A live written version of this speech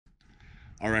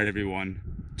All right, everyone,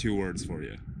 2 words for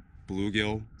you.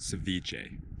 Bluegill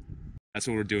ceviche. That's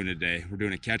what we're doing today. We're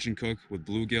doing a catch and cook with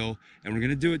bluegill, and we're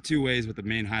gonna do it 2 ways, but the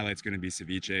main highlight's gonna be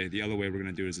ceviche. The other way we're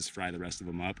gonna do is just fry the rest of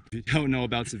them up. If you don't know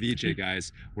about ceviche,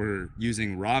 guys, we're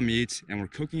using raw meat and we're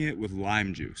cooking it with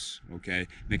lime juice, okay?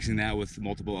 Mixing that with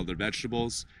multiple other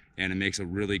vegetables, and it makes a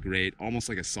really great, almost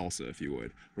like a salsa, if you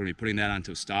would. We're gonna be putting that on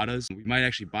tostadas. We might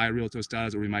actually buy real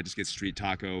tostadas, or we might just get street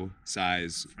taco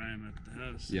size. Fry them up at the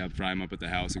house. Yeah, fry them up at the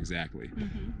house, exactly.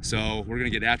 So we're gonna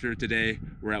get after it today.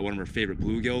 We're at one of our favorite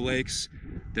bluegill lakes.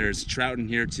 There's trout in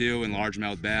here too, and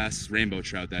largemouth bass, rainbow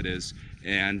trout that is.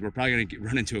 And we're probably gonna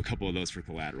run into a couple of those for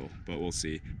collateral, but we'll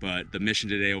see. But the mission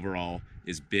today overall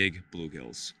is big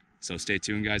bluegills. So stay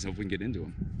tuned, guys, hope we can get into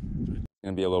them.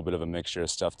 Gonna be a little bit of a mixture of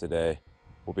stuff today.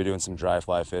 We'll be doing some dry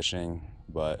fly fishing,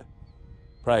 but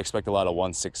probably expect a lot of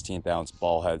 1/16 ounce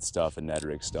ball head stuff and Ned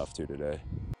rig stuff too today.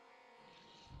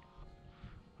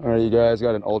 All right, you guys,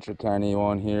 got an ultra tiny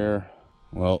one here.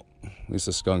 Well, at least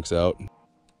the skunk's out.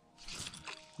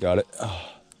 Got it.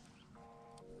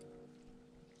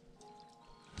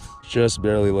 Just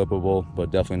barely lippable, but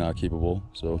definitely not keepable.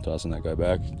 So tossing that guy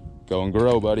back. Go and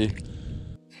grow, buddy.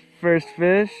 First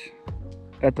fish.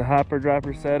 Got the hopper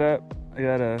dropper set up. I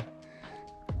got a,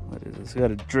 what is this? I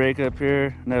got a drake up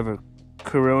here, and I have a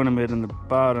corona mid in the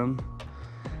bottom.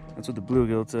 That's what the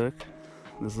bluegill took.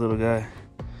 This little guy.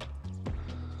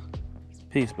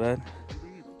 Peace, bud.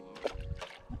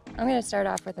 I'm gonna start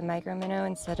off with a micro minnow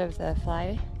instead of the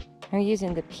fly. I'm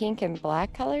using the pink and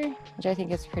black color, which I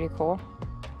think is pretty cool.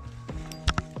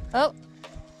 Oh,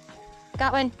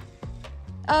 got one.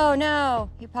 Oh no,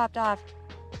 he popped off.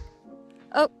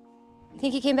 Oh, I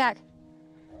think he came back.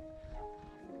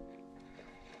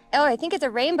 Oh, I think it's a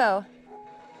rainbow.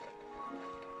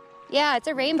 Yeah, it's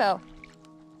a rainbow.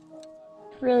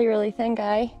 Really, really thin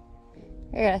guy.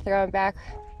 We're gonna throw him back.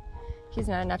 He's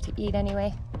not enough to eat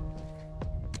anyway.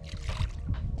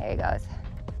 There he goes.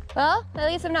 Well, at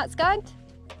least I'm not skunked.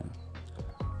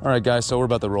 All right, guys, so we're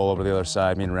about to roll over the other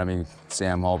side. Me and Remy,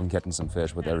 Sam, all been catching some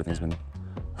fish, but everything's been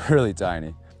really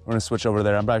tiny. We're gonna switch over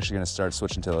there. I'm actually gonna start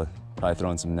switching to probably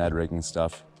throwing some Ned rigging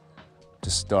stuff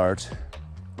to start.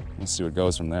 Let's see what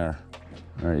goes from there.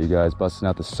 All right, you guys, busting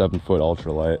out the 7-foot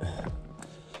ultralight.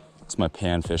 It's my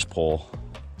panfish pole.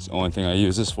 It's the only thing I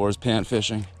use this for is pan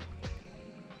fishing.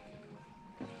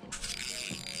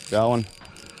 Got one.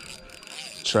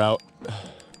 Trout.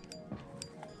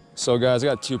 So guys, I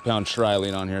got 2-pound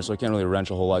trilene on here, so I can't really wrench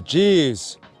a whole lot.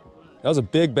 Jeez, that was a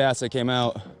big bass that came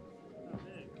out.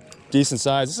 Decent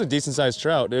size. This is a decent sized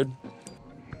trout, dude.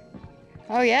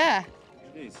 Oh yeah.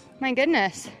 Jeez. My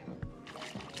goodness.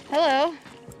 Hello.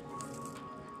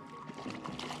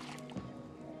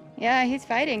 Yeah, he's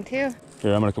fighting too.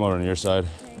 Here, I'm gonna come over on your side.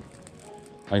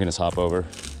 I can just hop over.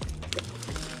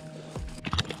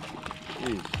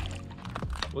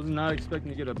 Jeez. Was not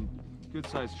expecting to get a good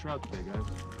sized trout today, guys.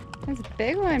 That's a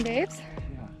big one, babes.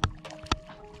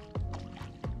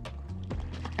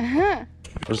 Yeah.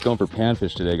 We're just going for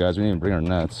panfish today, guys. We didn't even bring our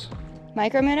nets.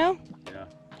 Micro minnow? Yeah.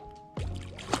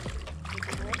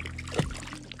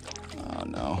 Oh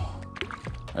no.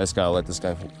 I just gotta let this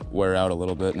guy wear out a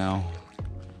little bit now.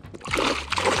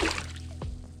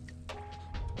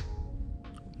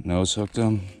 Nose hooked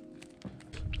him.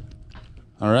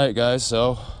 All right, guys,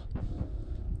 so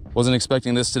wasn't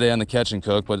expecting this today on the catch and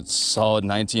cook, but it's solid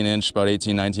 19-inch, about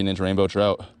 18, 19-inch rainbow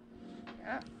trout.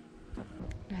 Yeah.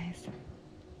 Nice.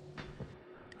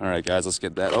 All right, guys, let's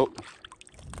get that. Oh,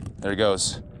 there he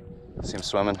goes. See him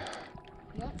swimming?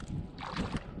 Yep.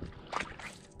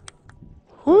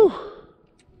 Whew.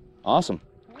 Awesome.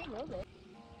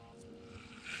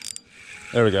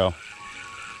 There we go.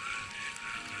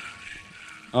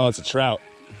 Oh, it's a trout.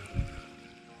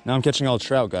 Now I'm catching all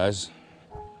trout, guys.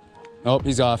 Oh,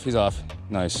 he's off, he's off.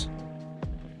 Nice.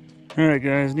 All right,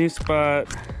 guys, new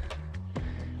spot.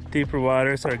 Deeper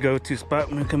water, it's our go-to spot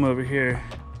when we come over here.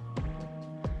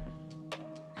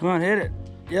 Come on, hit it.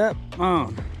 Yep,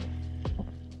 on.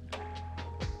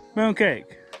 Moon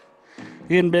cake.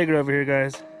 Getting bigger over here,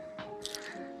 guys.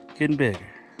 Getting bigger.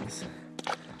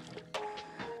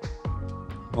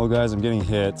 Well, guys, I'm getting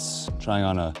hits. I'm trying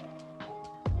on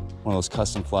one of those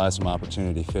custom flies from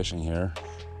Opportunity Fishing here.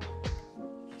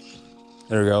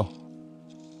 There we go.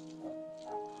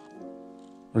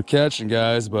 We're catching,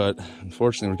 guys, but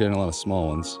unfortunately we're getting a lot of small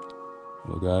ones.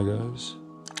 Little guy, guys.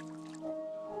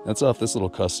 That's off this little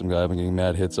custom guy I've been getting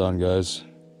mad hits on, guys.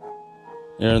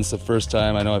 Aaron's the first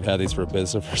time, I know I've had these for a bit,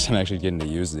 it's the first time actually getting to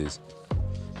use these.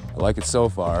 I like it so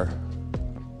far.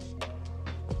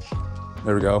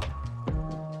 There we go.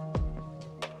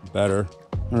 Better.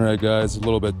 All right, guys, a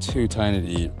little bit too tiny to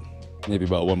eat. Maybe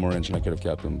about 1 more inch and I could have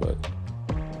kept him, but.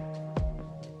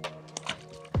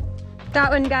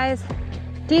 Got one, guys.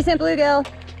 Decent bluegill.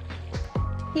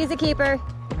 He's a keeper.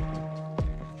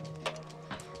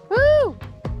 Woo!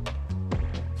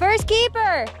 First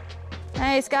keeper.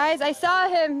 Nice, guys. I saw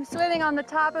him swimming on the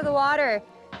top of the water.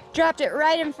 Dropped it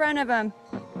right in front of him.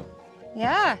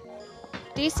 Yeah,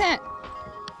 decent.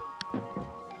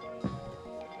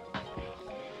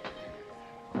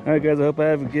 All right, guys, I hope I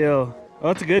have a gill. Oh,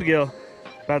 it's a good gill.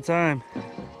 About time.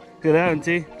 Good outing,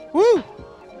 T. Woo!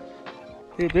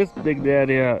 Get this big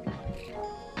daddy out.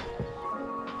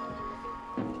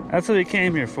 That's what we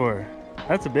came here for.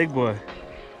 That's a big boy.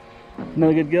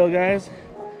 Another good gill, guys.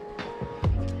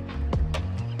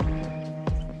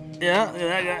 Yeah, look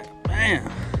at that guy.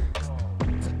 Bam!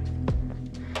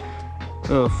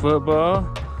 Little football.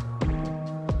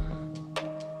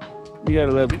 You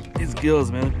gotta love these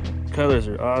gills, man. Colors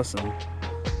are awesome.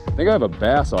 I think I have a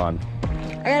bass on.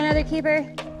 I got another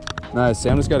keeper. Nice,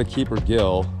 Sam just got a keeper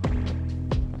gill.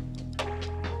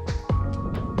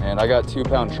 And I got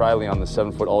 2-pound trilene on the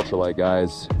 7-foot ultralight,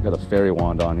 guys. Got a fairy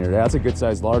wand on here. That's a good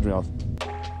sized largemouth.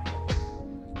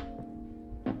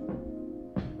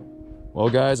 Well,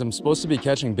 guys, I'm supposed to be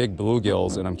catching big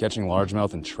bluegills, and I'm catching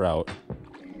largemouth and trout,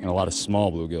 and a lot of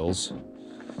small bluegills.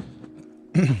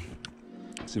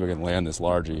 See if I can land this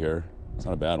largie here. It's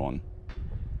not a bad one.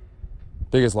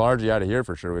 Biggest largie out of here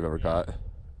for sure we've ever caught.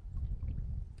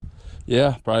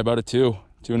 Yeah, probably about a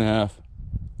 2.5.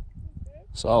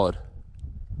 Solid.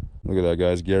 Look at that,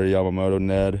 guys. Gary Yamamoto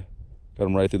Ned. Got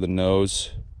him right through the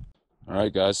nose. All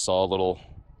right, guys, saw a little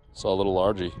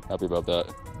largie. Happy about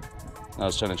that. I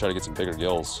was trying to get some bigger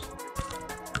gills.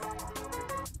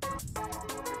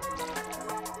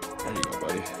 There you go,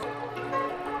 buddy.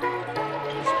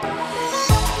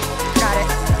 Got it.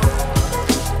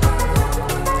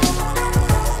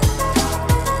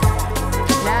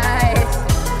 Nice.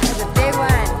 That's a big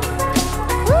one.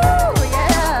 Woo,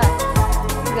 yeah.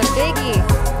 It's a biggie.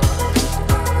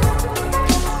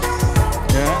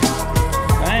 Yeah.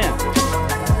 Bam.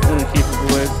 Little keeper,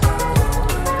 boys.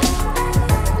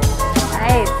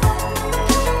 Nice.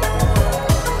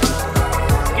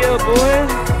 Gill,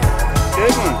 boys.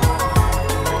 Good one.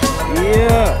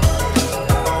 Yeah.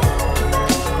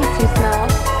 He's too small.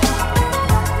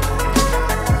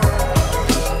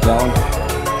 That one.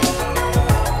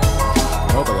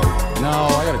 I hope I got it. No,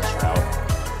 I got a trout.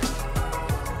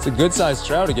 It's a good sized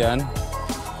trout again.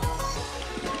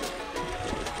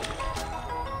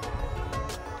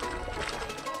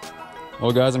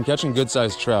 Well, guys, I'm catching good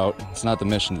sized trout. It's not the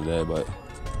mission today, but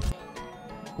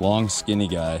long, skinny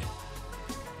guy.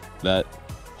 That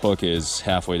hook is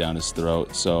halfway down his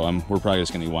throat, so we're probably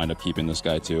just gonna wind up keeping this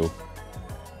guy too.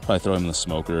 Probably throw him in the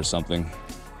smoker or something.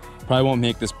 Probably won't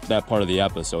make that part of the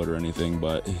episode or anything,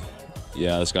 but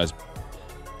yeah,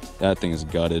 that thing is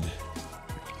gutted.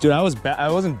 Dude, I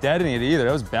wasn't deadening it either.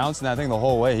 I was bouncing that thing the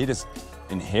whole way. He just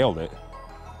inhaled it.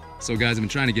 So guys, I've been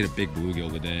trying to get a big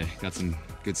bluegill today. Got some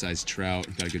good sized trout,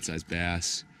 got a good sized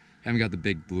bass. Haven't got the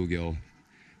big bluegill.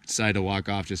 Decided to walk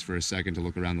off just for a second to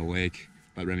look around the lake.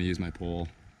 Let Remy use my pole.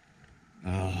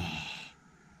 Oh,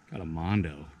 got a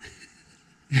mondo.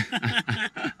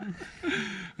 I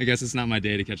guess it's not my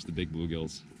day to catch the big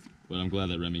bluegills, but I'm glad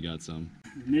that Remy got some.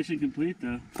 Mission complete,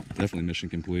 though. Definitely mission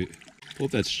complete. Pull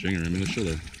up that stringer. I'm gonna show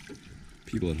the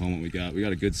people at home what we got. We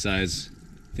got a good size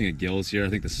thing of gills here. I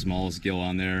think the smallest gill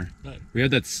on there. We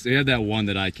have that one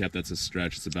that I kept. That's a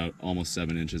stretch. It's about almost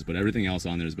 7 inches, but everything else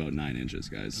on there is about 9 inches,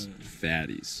 guys.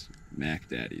 Fatties, Mac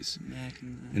daddies,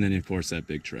 and then of course that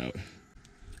big trout.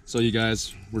 So you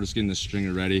guys, we're just getting this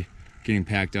stringer ready, getting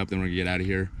packed up. Then we're gonna get out of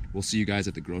here. We'll see you guys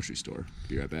at the grocery store.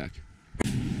 Be right back.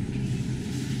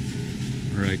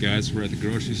 All right, guys, we're at the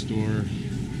grocery store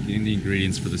getting the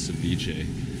ingredients for the ceviche.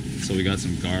 So we got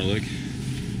some garlic,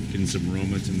 getting some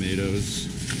Roma tomatoes.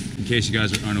 In case you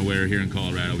guys are unaware, here in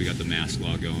Colorado, we got the mask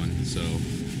law going, so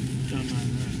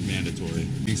mandatory.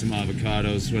 Getting some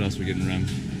avocados. What else we getting, Rem?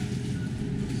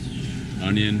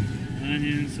 Onion,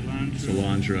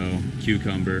 cilantro,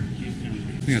 cucumber. I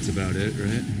think that's about it,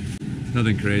 right?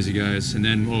 Nothing crazy, guys. And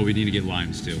then, oh, we need to get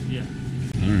limes too. Yeah.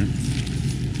 All right.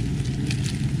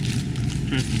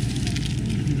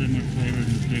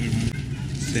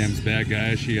 Sam's back,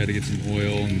 guys. She got to get some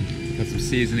oil and got some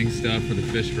seasoning stuff for the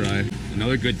fish fry.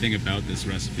 Another good thing about this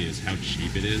recipe is how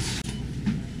cheap it is.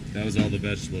 That was all the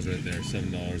vegetables right there,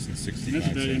 $7.65. That's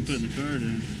better than putting the card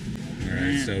in. All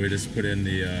right, so we just put in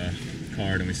the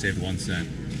card and we saved 1 cent.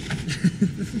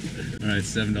 All right,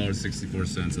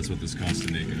 $7.64. That's what this cost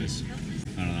to make, guys.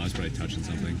 I don't know, I was probably touching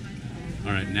something.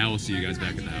 All right, now we'll see you guys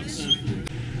back at the house.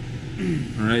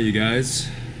 All right, you guys,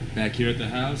 back here at the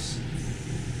house.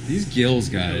 These gills,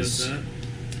 guys.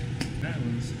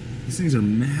 These things are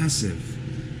massive.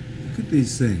 Look at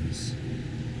these things.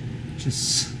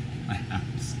 Just my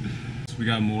house. We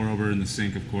got more over in the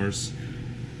sink, of course.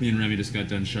 Me and Remy just got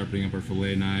done sharpening up our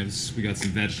fillet knives. We got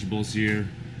some vegetables here.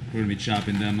 We're gonna be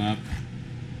chopping them up.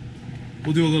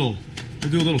 We'll do a little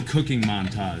cooking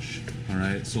montage. All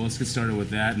right, so let's get started with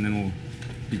that, and then we'll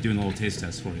be doing a little taste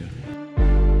test for you.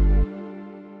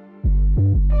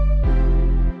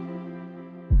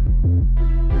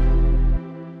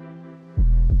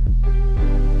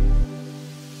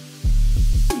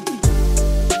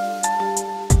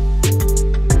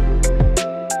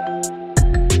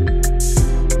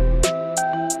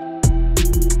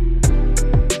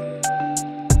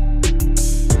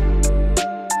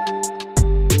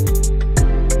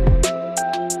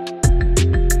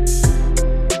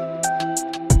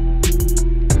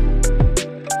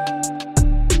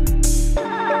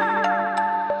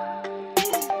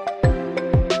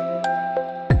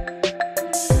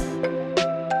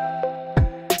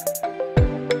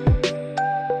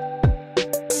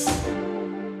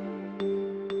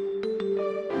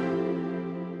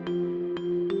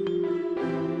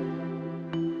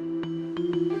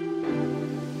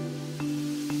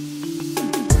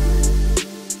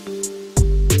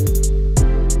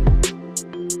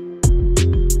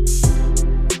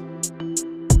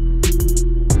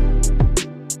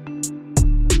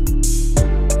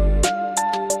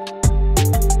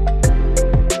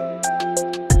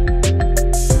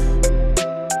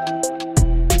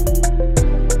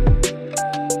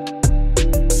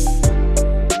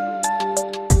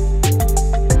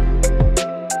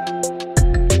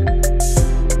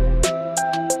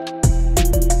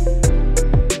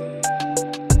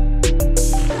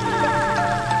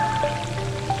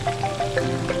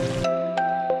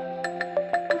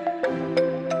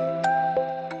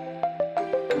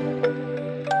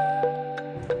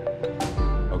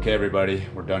 Okay, everybody,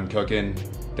 we're done cooking,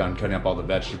 done cutting up all the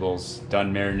vegetables,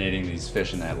 done marinating these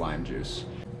fish in that lime juice.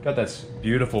 Got this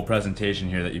beautiful presentation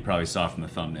here that you probably saw from the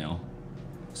thumbnail.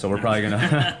 So we're probably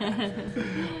gonna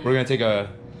we're gonna take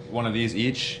one of these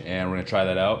each, and we're gonna try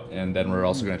that out, and then we're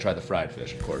also gonna try the fried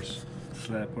fish, of course.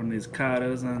 Slap one of these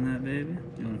cottos on that, baby.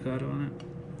 You want a cotto on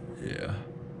it? Yeah.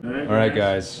 All right,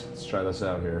 guys, let's try this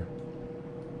out here.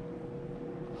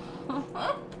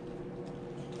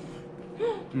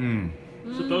 Mmm.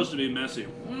 It's supposed to be messy.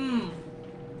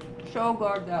 So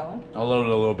good though. I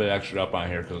loaded a little bit extra up on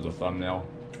here because of the thumbnail,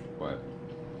 but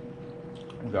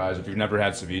guys, if you've never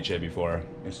had ceviche before,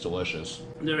 it's delicious.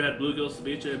 I've never had bluegill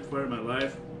ceviche before in my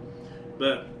life,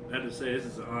 but I have to say this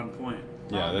is on point.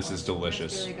 Yeah, this is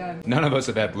delicious. It's really good. None of us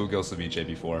have had bluegill ceviche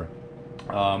before.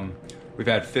 We've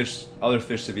had other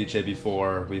fish ceviche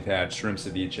before. We've had shrimp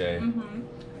ceviche,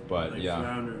 but Like yeah,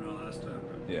 flounder and all that stuff.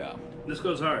 yeah. This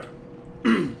goes hard.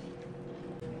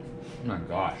 Oh my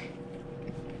gosh.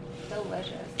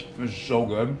 Delicious. This is so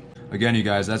good. Again, you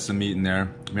guys, that's the meat in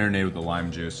there, marinated with the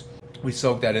lime juice. We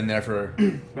soaked that in there for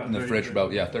in the fridge for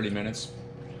about 30 minutes.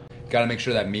 Got to make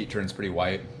sure that meat turns pretty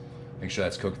white. Make sure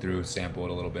that's cooked through. Sample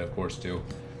it a little bit, of course, too.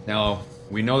 Now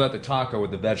we know that the taco with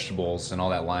the vegetables and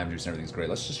all that lime juice and everything's great.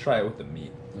 Let's just try it with the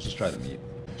meat. Let's just try the meat.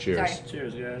 Cheers. Sorry.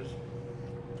 Cheers, guys.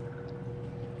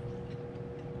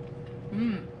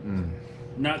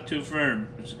 Not too firm.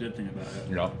 That's a good thing about it.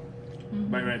 Yep.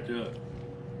 Bite right through it.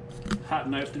 Hot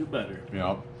knife through butter.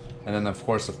 Yep. And then, of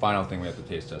course, the final thing we have to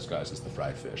taste test, guys, is the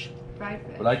fried fish. Fried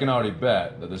fish. But I can already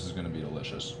bet that this is going to be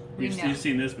delicious. You've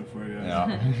seen this before, guys.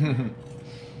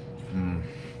 Yeah.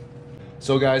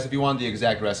 So, guys, if you want the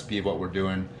exact recipe of what we're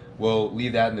doing, we'll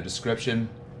leave that in the description.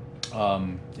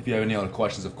 If you have any other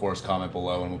questions, of course, comment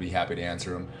below and we'll be happy to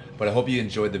answer them. But I hope you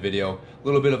enjoyed the video. A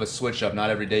little bit of a switch up. Not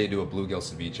every day you do a bluegill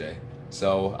ceviche.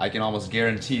 So I can almost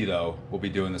guarantee, though, we'll be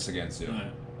doing this again soon.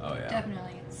 Right. Oh, yeah.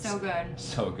 Definitely. It's so good.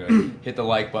 So good. Hit the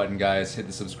like button, guys. Hit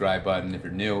the subscribe button if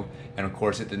you're new. And, of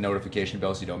course, hit the notification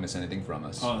bell so you don't miss anything from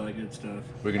us. All that good stuff.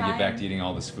 We're going to get Bye. back to eating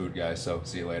all this food, guys. So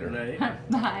see you later. Right.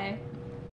 Bye.